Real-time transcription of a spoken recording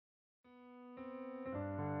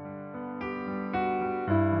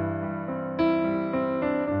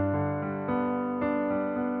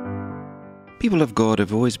People of God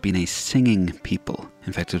have always been a singing people.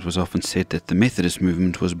 In fact, it was often said that the Methodist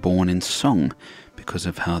movement was born in song because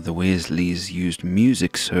of how the Wesleys used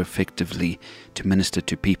music so effectively to minister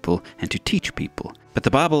to people and to teach people. But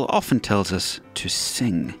the Bible often tells us to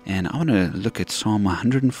sing, and I want to look at Psalm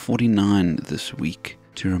 149 this week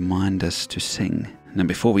to remind us to sing. Now,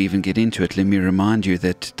 before we even get into it, let me remind you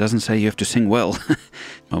that it doesn't say you have to sing well.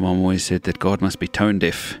 My mom always said that God must be tone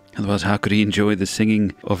deaf. Otherwise, how could he enjoy the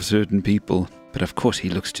singing of certain people? But of course, he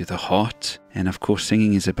looks to the heart. And of course,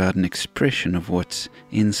 singing is about an expression of what's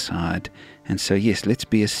inside. And so, yes, let's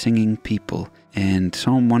be a singing people. And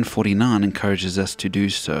Psalm 149 encourages us to do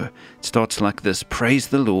so. It starts like this: praise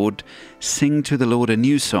the Lord, sing to the Lord a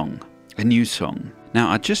new song. A new song. Now,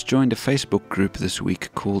 I just joined a Facebook group this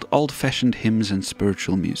week called Old-Fashioned Hymns and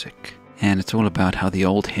Spiritual Music. And it's all about how the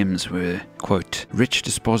old hymns were, quote, rich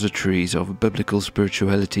dispositories of biblical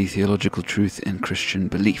spirituality, theological truth, and Christian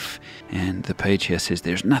belief. And the page here says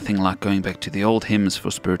there's nothing like going back to the old hymns for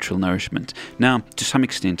spiritual nourishment. Now, to some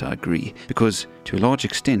extent I agree, because to a large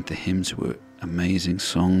extent the hymns were amazing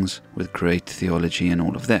songs with great theology and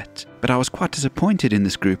all of that. But I was quite disappointed in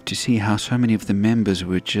this group to see how so many of the members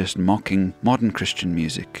were just mocking modern Christian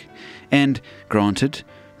music. And granted,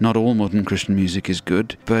 not all modern Christian music is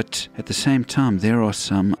good, but at the same time there are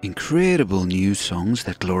some incredible new songs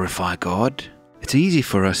that glorify God. It's easy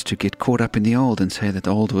for us to get caught up in the old and say that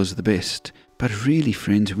the old was the best. But really,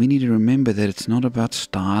 friends, we need to remember that it's not about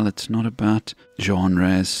style, it's not about genre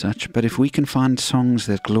as such, but if we can find songs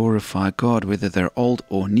that glorify God, whether they're old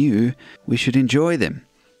or new, we should enjoy them.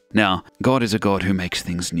 Now, God is a God who makes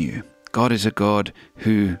things new. God is a God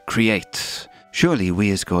who creates. Surely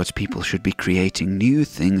we as God's people should be creating new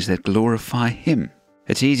things that glorify Him.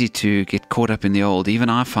 It's easy to get caught up in the old. Even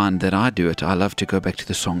I find that I do it. I love to go back to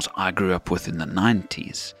the songs I grew up with in the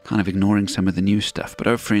 90s, kind of ignoring some of the new stuff.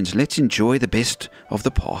 But friends, let's enjoy the best of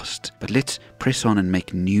the past, but let's press on and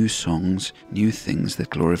make new songs, new things that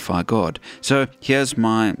glorify God. So here's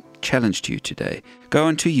my challenge to you today. Go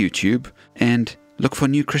onto YouTube and look for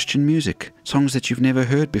new Christian music, songs that you've never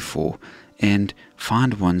heard before, and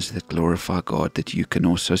find ones that glorify God that you can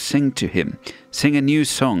also sing to Him. Sing a new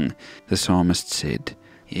song, the psalmist said.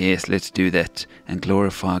 Yes, let's do that and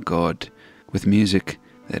glorify God with music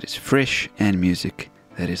that is fresh and music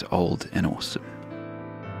that is old and awesome.